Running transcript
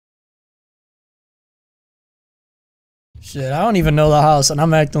Shit, I don't even know the house, and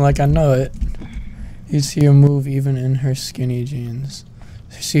I'm acting like I know it. You see her move even in her skinny jeans.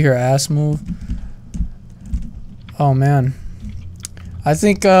 You see her ass move? Oh, man. I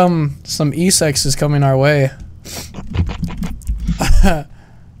think some E-sex is coming our way. I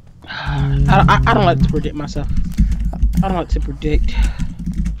don't like to predict myself. I don't like to predict.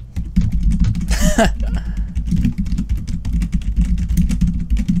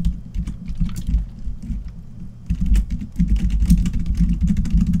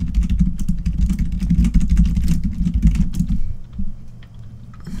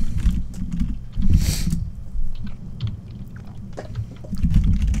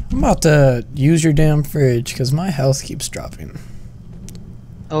 I'm about to use your damn fridge because my health keeps dropping.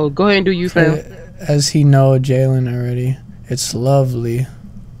 Oh, go ahead and do you, fam. As he know Jalen already. It's lovely.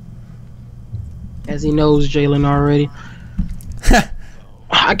 As he knows Jalen already.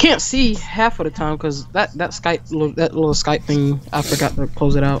 I can't see half of the time because that Skype that little Skype thing, I forgot to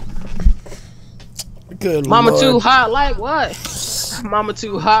close it out. Good Mama Lord. too hot like what? Mama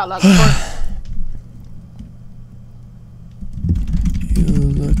too hot like what? You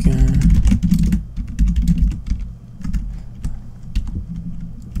looking?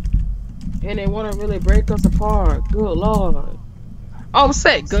 And they want to really break us apart. Good Lord. Oh,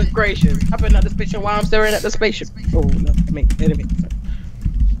 say good gracious. I've been at the spaceship while I'm staring at the spaceship. Oh no, I mean,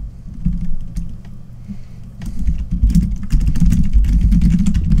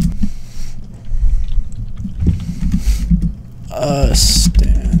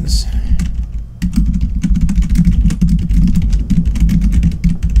 Stands.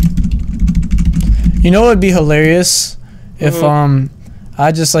 You know what would be hilarious if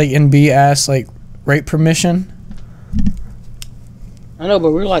I just like in B asked like rape permission. I know,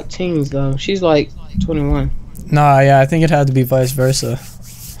 but we're like teens though. She's like 21. Nah, yeah, I think it had to be vice versa.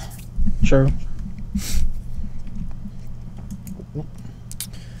 True.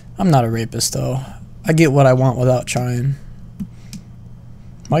 I'm not a rapist though. I get what I want without trying.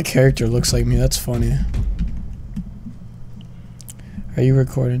 My character looks like me. That's funny. Are you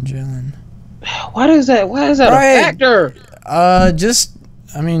recording, Jalen? Why is that? Why is that a factor? Just,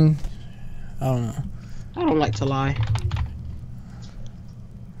 I mean, I don't know. I don't like to lie.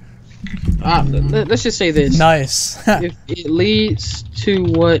 Let's just say this. Nice. If it leads to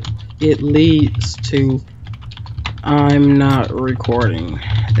what it leads to, I'm not recording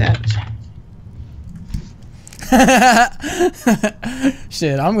that.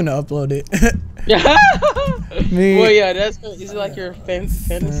 Shit, I'm gonna upload it. Well, yeah, is it like your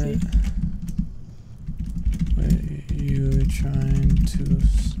fantasy? What are you trying to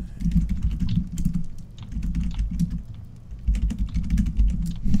say?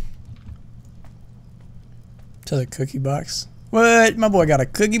 To the cookie box? What? My boy got a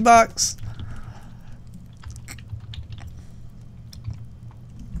cookie box?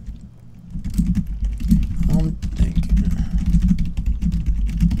 I'm thinking.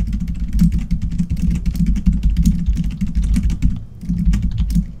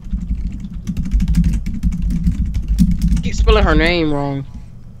 Keep spelling her name wrong.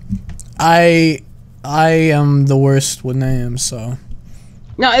 I am the worst with names, so.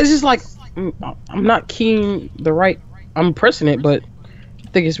 No, it's just like I'm not keying the right. I'm pressing it, but I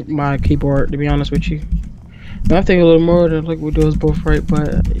think it's my keyboard. To be honest with you, and I think a little more than like we do us both right,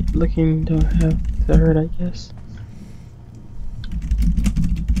 but looking to have to hurt, I guess.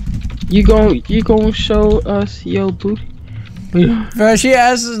 You gon' show us your booty? Bro, she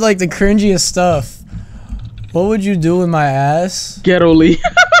asks like the cringiest stuff. What would you do with my ass? Ghetto Lee.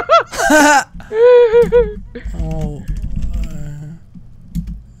 Oh,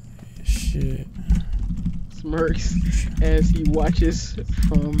 shit. Smirks as he watches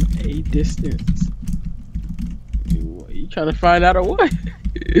from a distance. You trying to find out or what?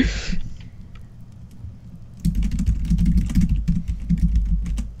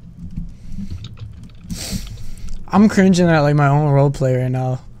 I'm cringing at like my own roleplay right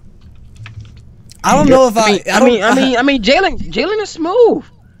now. I don't know if I mean, Jalen is smooth.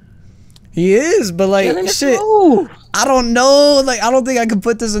 He is, but like Jalen is shit. smooth. I don't know. Like I don't think I can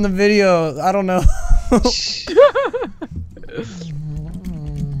put this in the video. I don't know. Wow.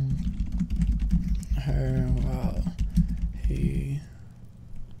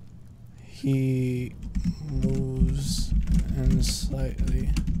 He moves in slightly.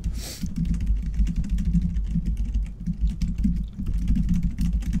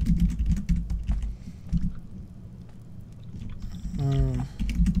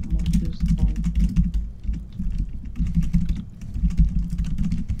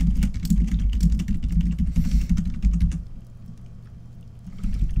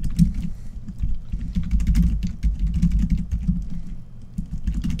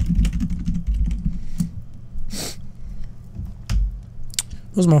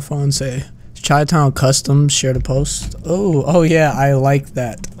 What's my phone say? Chi-Town Customs shared a post. Oh yeah, I like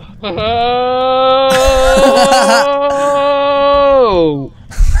that. Oh!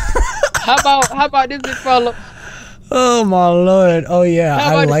 How about this big fella? Oh my lord. Oh yeah,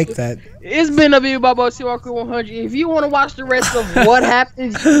 How I about like this? that. It's been a video about CYCOOL100. If you want to watch the rest of what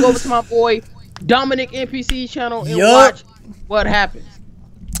happens, you can go over to my boy Dominic NPC channel and watch what happens.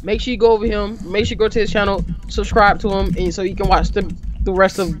 Make sure you go over him. Make sure you go to his channel, subscribe to him, and so you can watch the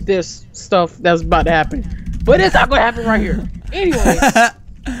rest of this stuff that's about to happen. But it's not gonna happen right here. Anyway,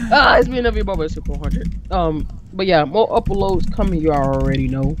 it's been a video about CYCOOL100. But yeah, more uploads coming. You already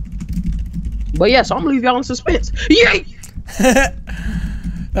know. But yeah, so I'm gonna leave y'all in suspense. Yay!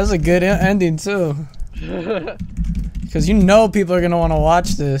 That's a good ending too. Because you know people are gonna want to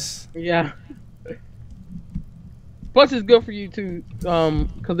watch this. Yeah. Plus, it's good for you too,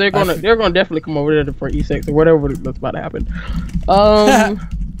 because they're gonna definitely come over there for E6 or whatever that's about to happen.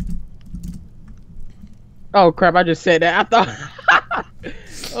 Oh crap! I just said that. I thought.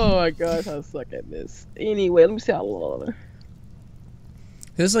 Oh my gosh, I suck at this. Anyway, let me see how long.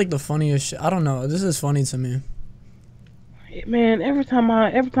 This is like the funniest shit. I don't know. This is funny to me. Man, every time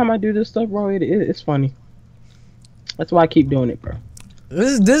I do this stuff, bro, it's funny. That's why I keep doing it, bro.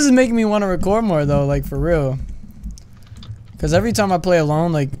 This is making me want to record more though, like for real. Cause every time I play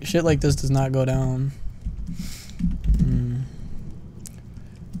alone, like shit like this does not go down.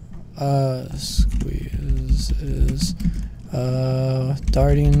 Squeeze is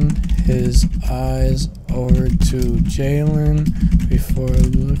darting his eyes over to Jalen before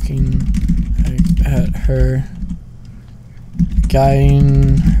looking at her,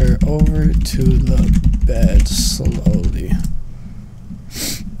 guiding her over to the bed slowly.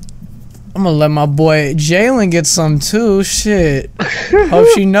 I'm gonna let my boy Jalen get some too. Shit. Hope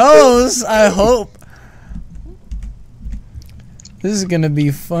she knows. I hope. This is gonna be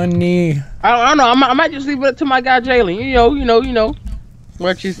funny. I don't know. I might just leave it to my guy Jalen. You know.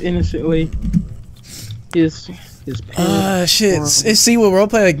 Watch his innocently. His shit. See, with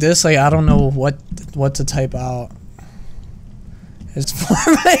roleplay like this, like I don't know what to type out. It's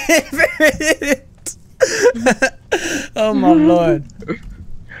for my favorite. Oh my lord.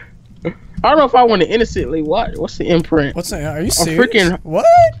 I don't know if I want to innocently watch. What's the imprint? What's that? Are you serious? A freaking what?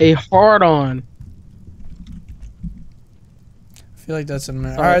 A hard on. I feel like that's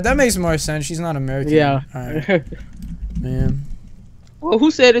American. All right, that makes more sense. She's not American. Yeah. All right. Man. Well,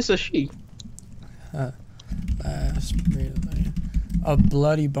 who said it's a she? A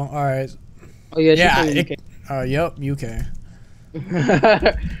bloody bone. All right. Oh yeah. Yeah. Yep. UK.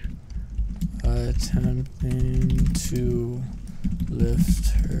 Attempting to lift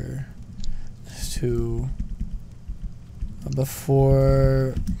her to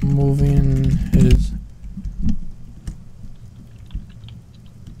before moving his.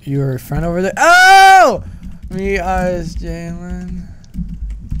 Your friend over there. Oh! Me eyes, Jalen.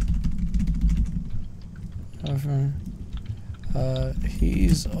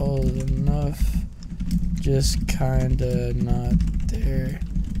 He's old enough. Just kinda not there.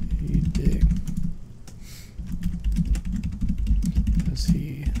 You dig. Cause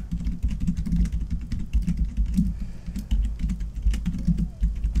he.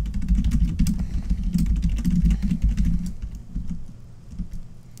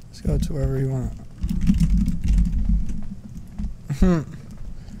 Let's go to wherever you want.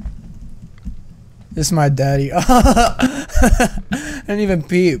 This is my daddy. I didn't even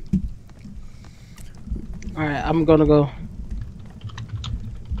peep. Alright, I'm gonna go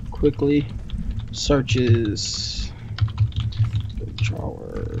quickly. Searches.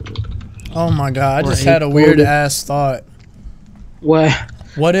 Drawer. Oh my god, I just had a weird ass thought. What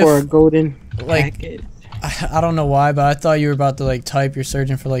if for a golden like packet? I don't know why, but I thought you were about to like type you're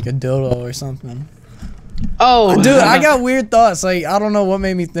searching for like a dildo or something. Oh dude, I got weird thoughts. Like I don't know what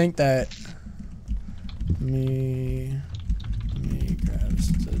made me think that. Me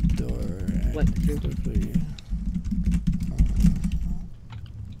grabs the door and quickly.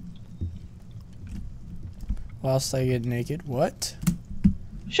 Whilst I get naked. What?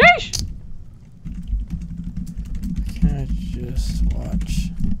 Sheesh! I can't just watch.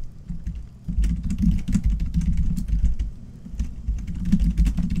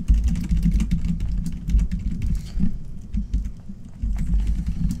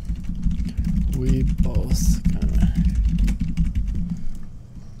 We both gonna.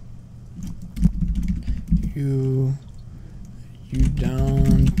 You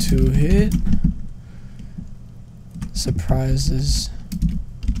down to hit? Surprises.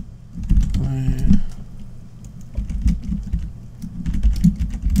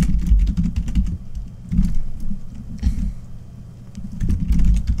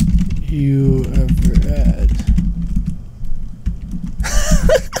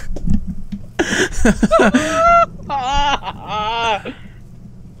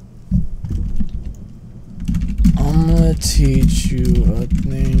 I'm gonna teach you a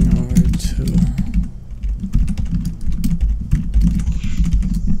thing or two.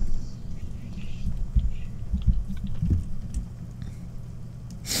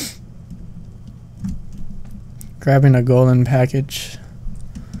 Grabbing a golden package.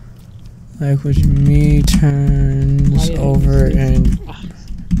 Like which me turns over in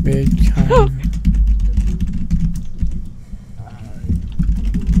mid kind.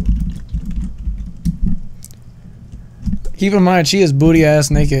 Keep in mind, she is booty ass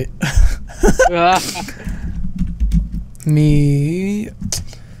naked. Me.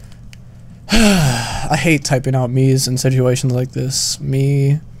 I hate typing out me's in situations like this.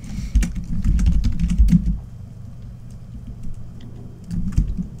 Me.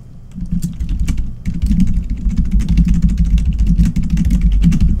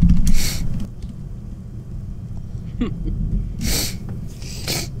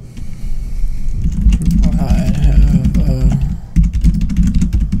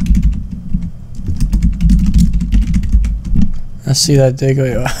 I see that dick.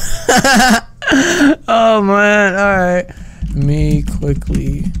 Oh man, alright. Me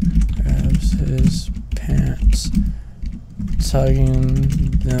quickly grabs his pants,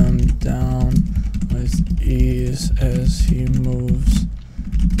 tugging them down with ease as he moves.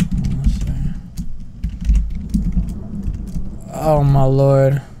 Oh my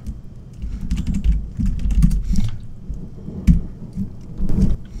lord.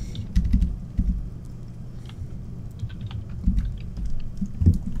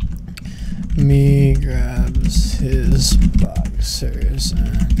 Me grabs his boxers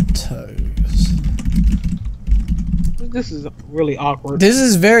and tugs. This is really awkward. This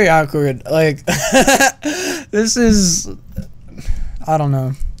is very awkward. Like, this is... I don't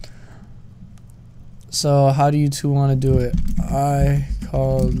know. So, how do you two want to do it? I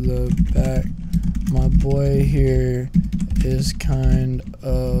call the back. My boy here is kind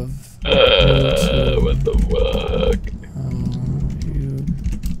of... what the fuck?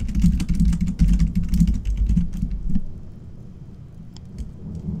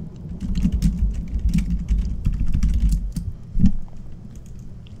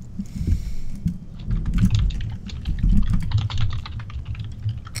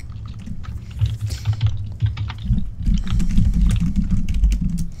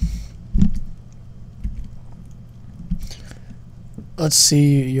 Let's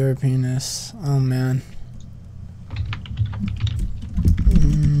see your penis. Oh man.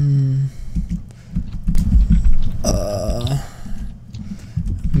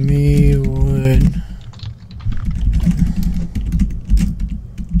 Me would.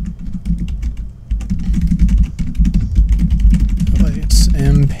 It's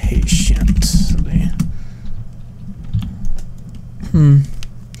impatiently.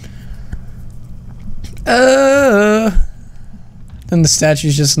 Then the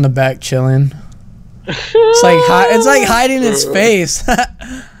statue's just in the back chilling. It's like hiding its face.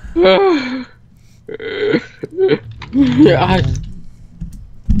 Yeah,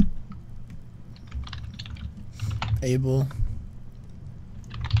 Abel.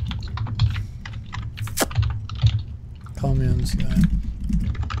 Call me on this guy.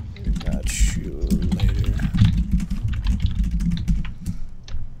 Got you later.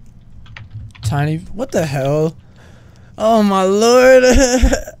 Tiny. What the hell? Oh my lord.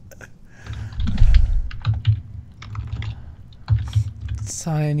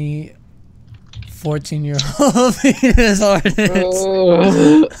 Tiny 14-year-old penis artist.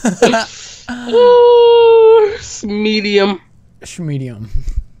 Medium. Schmedium.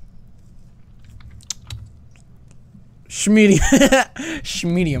 Schmedium.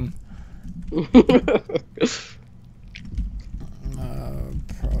 Schmedium.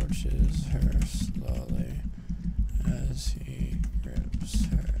 Approaches her slowly as he grips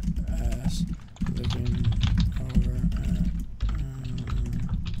her ass, looking over at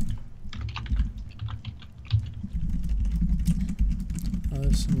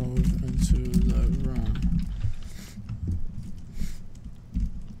let's move into the room.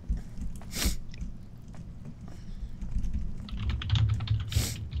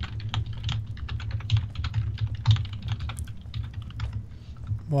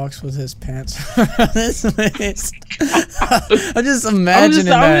 Walks with his pants around his waist. I'm just imagining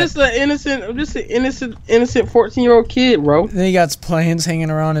that. I'm just an innocent 14-year-old kid, bro. Then he got planes hanging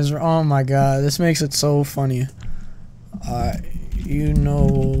around his. Oh my god, this makes it so funny. You know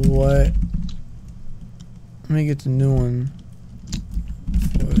what? Let me get the new one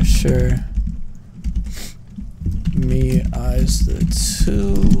for sure. Me eyes the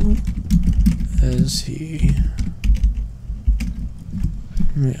two as he.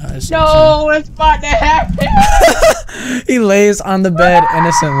 No, it's about to happen. He lays on the bed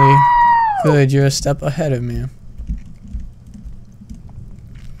innocently. Good, you're a step ahead of me.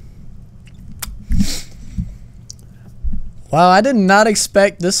 Wow, I did not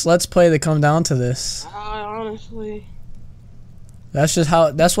expect this Let's Play to come down to this. Honestly. That's just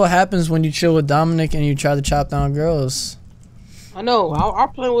how. That's what happens when you chill with Dominic and you try to chop down girls. I know. Our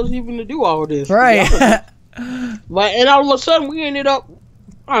plan wasn't even to do all of this. Right. But and all of a sudden we ended up.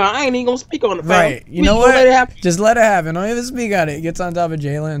 I ain't even gonna speak on it. Right. You know what? Just let it happen. Don't even speak on it. He gets on top of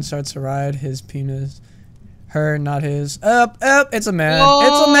Jalen and starts to ride his penis. Her, not his. Up. It's a man. Oh,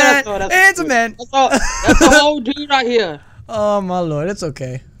 it's a man. It's a man. That's a whole dude right here. Oh my lord. It's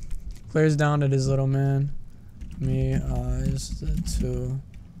okay. Clears down at his little man. Me eyes the two.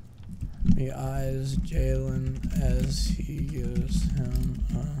 Me eyes Jalen as he gives him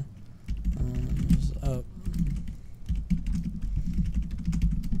a thumbs up.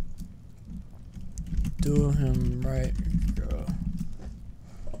 Do him right, girl.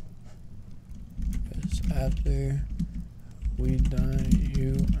 Cause after we done,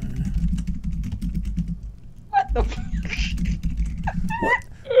 you. What the? What?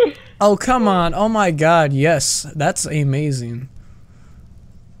 Oh come on! Oh my God! Yes, that's amazing.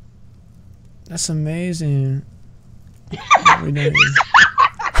 That's amazing. We done.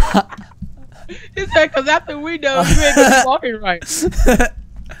 He said, "Cause after we done, you ain't gonna be walking right."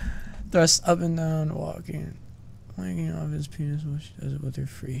 Thrust up and down, walking off his penis while she does it with her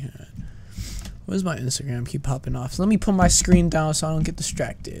free hand. What does my Instagram keep popping off? So let me put my screen down so I don't get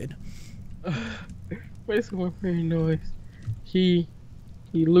distracted. Wait, one very noise. He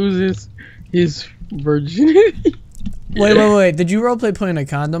loses his virginity. Wait. Did you roleplay putting a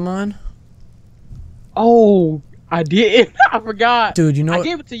condom on? Oh, I did. I forgot. Dude, you know I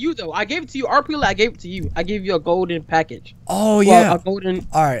gave it to you though. I gave it to you. RP, I gave it to you. I gave you a golden package. Oh yeah. A golden.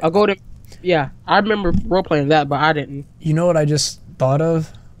 All right. A golden. Yeah, I remember role playing that, but I didn't. You know what I just thought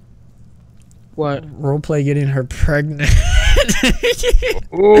of? What? Roleplay getting her pregnant.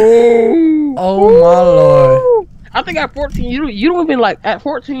 Oh. Oh my lord. I think at 14, you don't even like at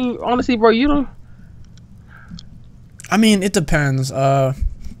 14. Honestly, bro, you don't. I mean, it depends.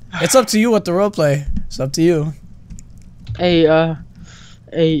 It's up to you what the roleplay. It's up to you. Let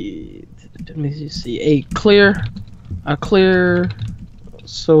me just see. A clear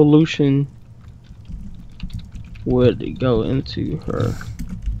solution would go into her.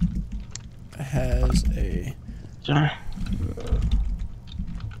 Has a.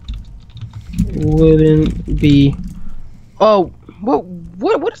 Wouldn't be. Oh,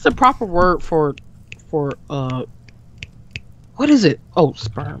 what is the proper word for what is it? Oh,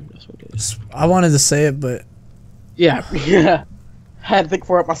 sperm. That's what it is. I wanted to say it, but yeah. Had to think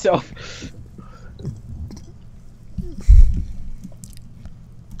for it myself.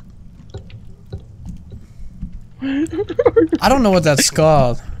 I don't know what that's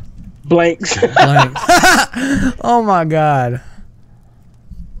called. Blanks. Blank. Oh my god.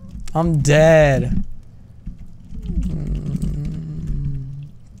 I'm dead.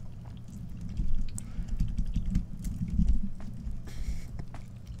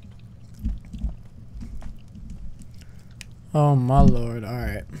 Oh my lord.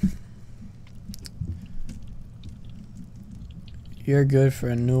 Alright. You're good for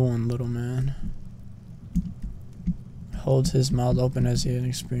a new one, little man. Holds his mouth open as he hadn't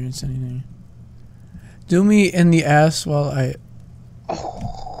experienced anything. Do me in the ass while I...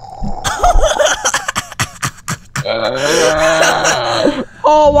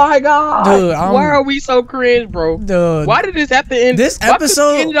 Oh my god. Dude, why are we so cringe, bro? Dude. Why did this have to end? This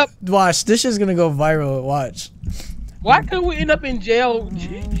episode... Watch, this is gonna go viral. Watch. Why couldn't we end up in jail?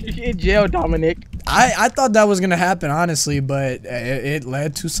 In jail, Dominic. I thought that was gonna happen, honestly, but it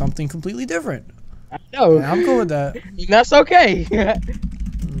led to something completely different. I know. And I'm cool with that. That's okay.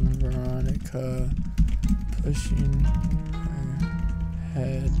 Veronica pushing her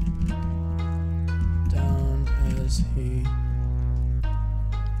head down as he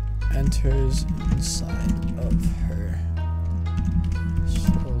enters inside of her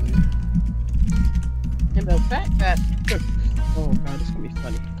slowly. And the fact that oh god, this is gonna be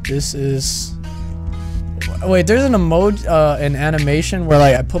funny. This is wait, there's an emoji an animation where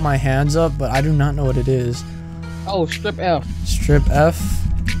like I put my hands up, but I do not know what it is. Oh, strip F. Strip F.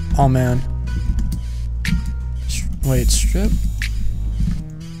 Oh man. Wait, strip?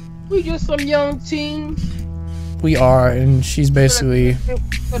 We just some young teens. We are, and she's basically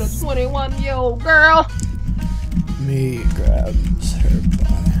For the 21-year-old girl. Me grabs her by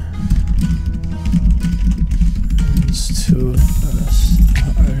hands to us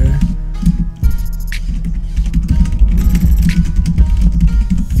harder.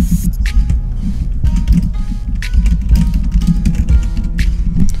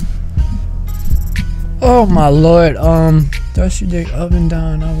 Oh my lord. Thrust your dick up and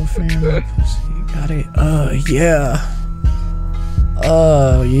down. I will frame my pussy. Got it. Yeah.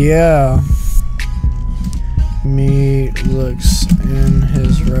 Yeah. Me looks in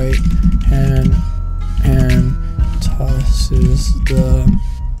his right hand and tosses the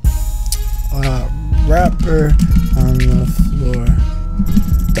wrapper on the floor.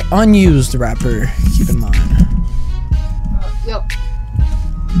 The unused wrapper, keep in mind. Yep.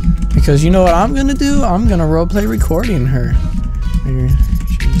 Because you know what I'm gonna do? I'm gonna roleplay recording her.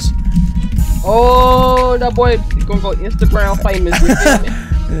 Oh, that boy gonna go Instagram famous.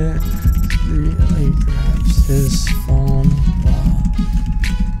 Really grabs his phone while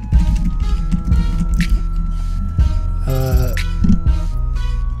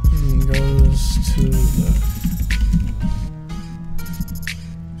goes to the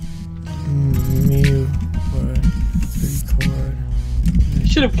me would record.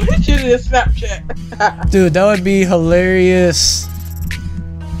 Should have put it in Snapchat. Dude, that would be hilarious.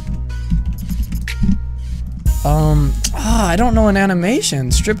 I don't know an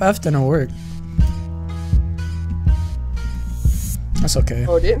animation. Strip F didn't work. That's okay.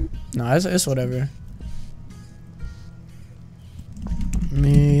 Oh, it didn't? No, it's whatever.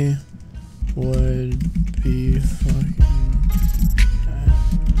 Me would be fucking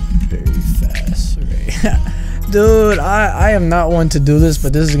very fast, right? Dude, I am not one to do this,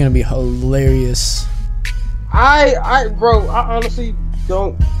 but this is gonna be hilarious. Bro, I honestly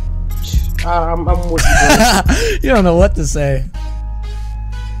don't. I'm with you, bro. You don't know what to say.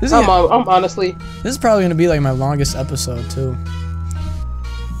 I'm honestly. This is probably gonna be like my longest episode too.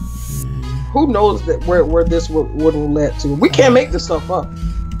 Who knows that where this would lead to? We can't make this stuff up.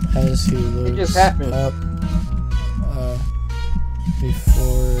 As he looks it just happened. Up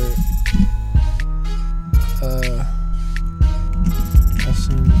before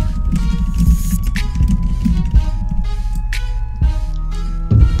pressing.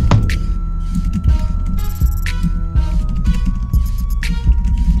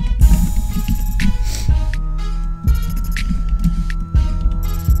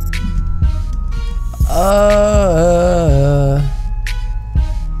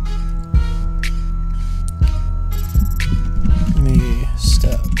 Me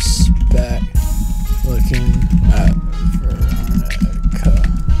steps back, looking at Veronica.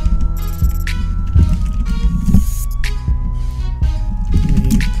 Me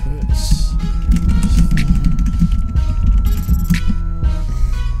puts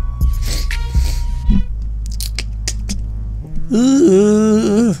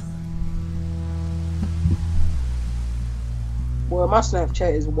ooh. Well, my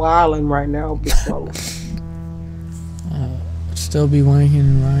Snapchat is wilding right now, big fella. Still be wanking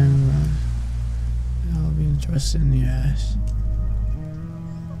and rhyme. I'll be interested in the ass.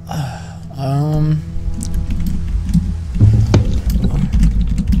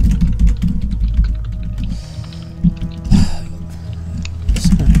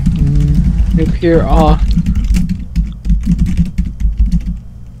 Impure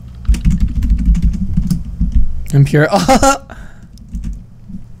Impure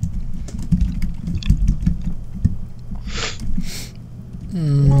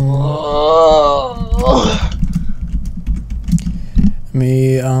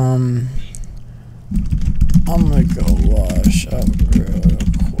Me, I'm gonna go wash up real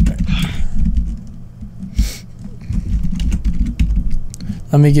quick.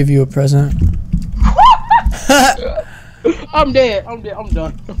 Let me give you a present. I'm dead. I'm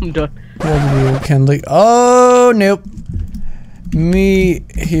done. You can leave. Oh, nope. Me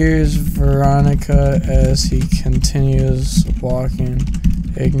hears Veronica as he continues walking,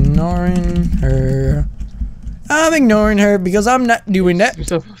 ignoring her. I'm ignoring her because I'm not doing that.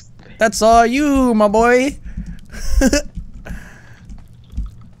 That's all you, my boy.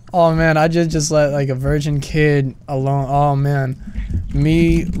 Oh man, I just let like a virgin kid alone. Oh man.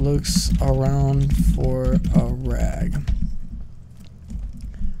 Me looks around for a rag.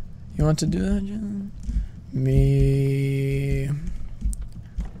 You want to do that, Jen? Me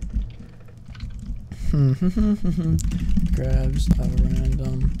grabs a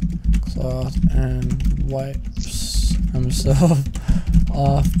random cloth and wipes himself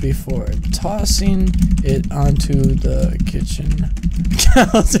off before tossing it onto the kitchen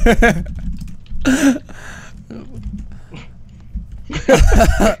counter.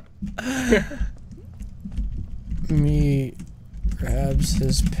 Me grabs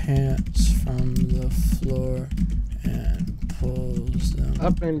his pants from the floor and pulls them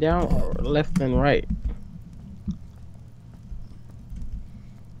up and down or left and right.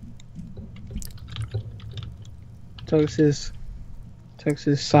 Takes his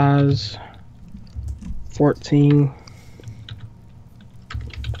size 14.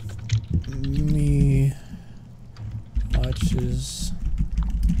 Me watches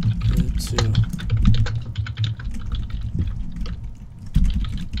it too.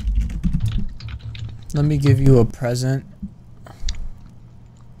 Let me give you a present.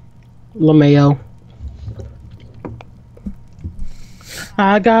 LaMayo.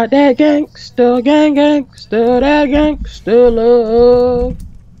 I got that gangsta, that gangsta love.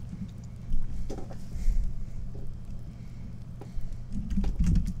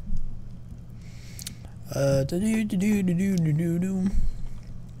 Do.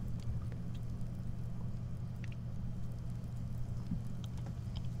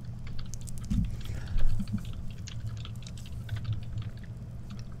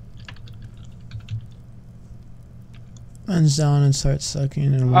 Runs down and starts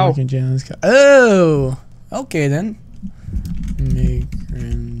sucking and walking Jalen's car. Oh, okay then.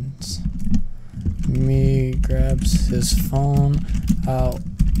 Migrants. Me grabs his phone out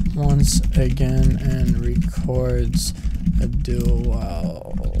once again and records a duo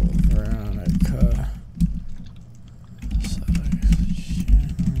while Veronica.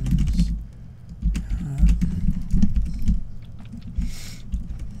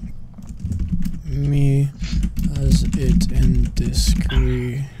 Me does it in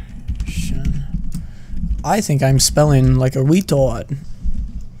discretion. I think I'm spelling like a retard.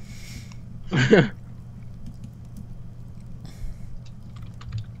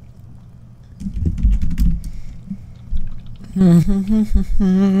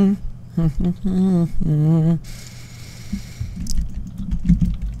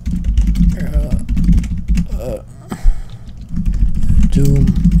 Doom.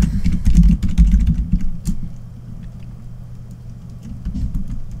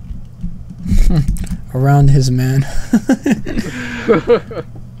 Around his man.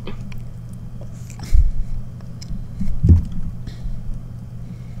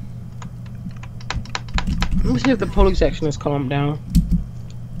 Let me see if the police action has calmed down.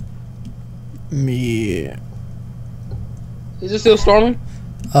 Me. Is it still storming?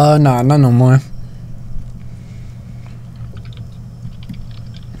 Nah, not no more.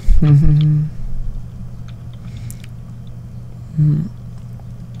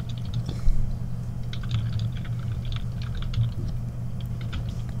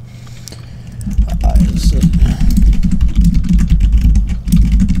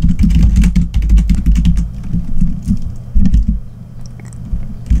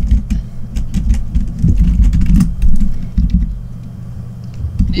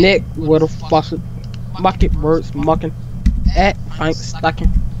 Nick, what a faucet. Bucket birds mucking. At pint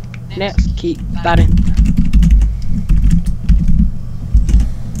stocking. Nets keep starting.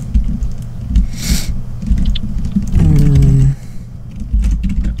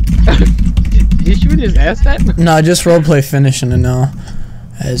 Did you just ask that? No, just roleplay finishing it now.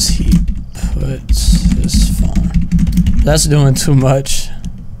 As he puts his phone. That's doing too much.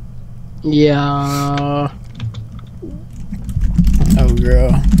 Yeah. Oh girl,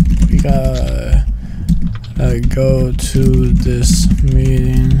 we gotta go to this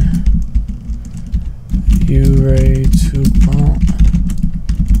meeting. You ready to bump?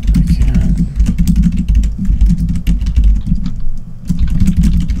 I can't.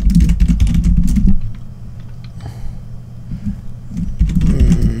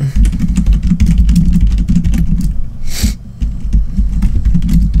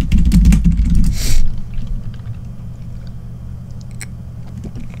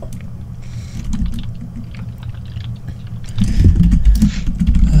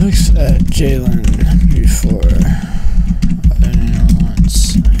 Looks at Jalen before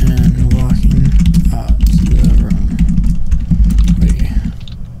once and walking out to the room. Wait.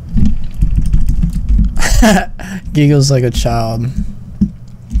 Giggles like a child.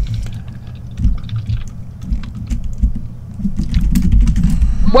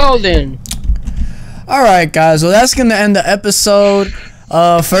 Well then. Alright guys, well that's gonna end the episode.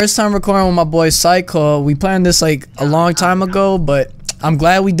 First time recording with my boy CYCOOL. We planned this like a long time ago, but I'm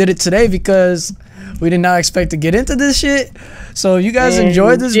glad we did it today because we did not expect to get into this shit. So if you guys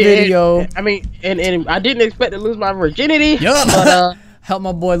enjoyed this video. I mean, and I didn't expect to lose my virginity. Yup. But help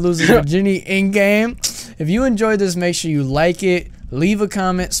my boy lose his virginity in game. If you enjoyed this, make sure you like it, leave a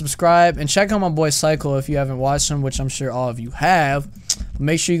comment, subscribe, and check out my boy CYCOOL if you haven't watched him, which I'm sure all of you have.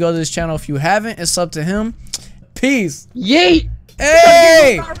 Make sure you go to this channel if you haven't. It's up to him. Peace. Yeet.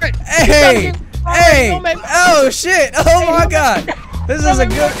 Hey. Hey. Hey. Oh shit. Oh my god. This is a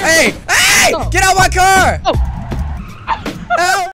good. Hey. Hey. Get out my car. Oh.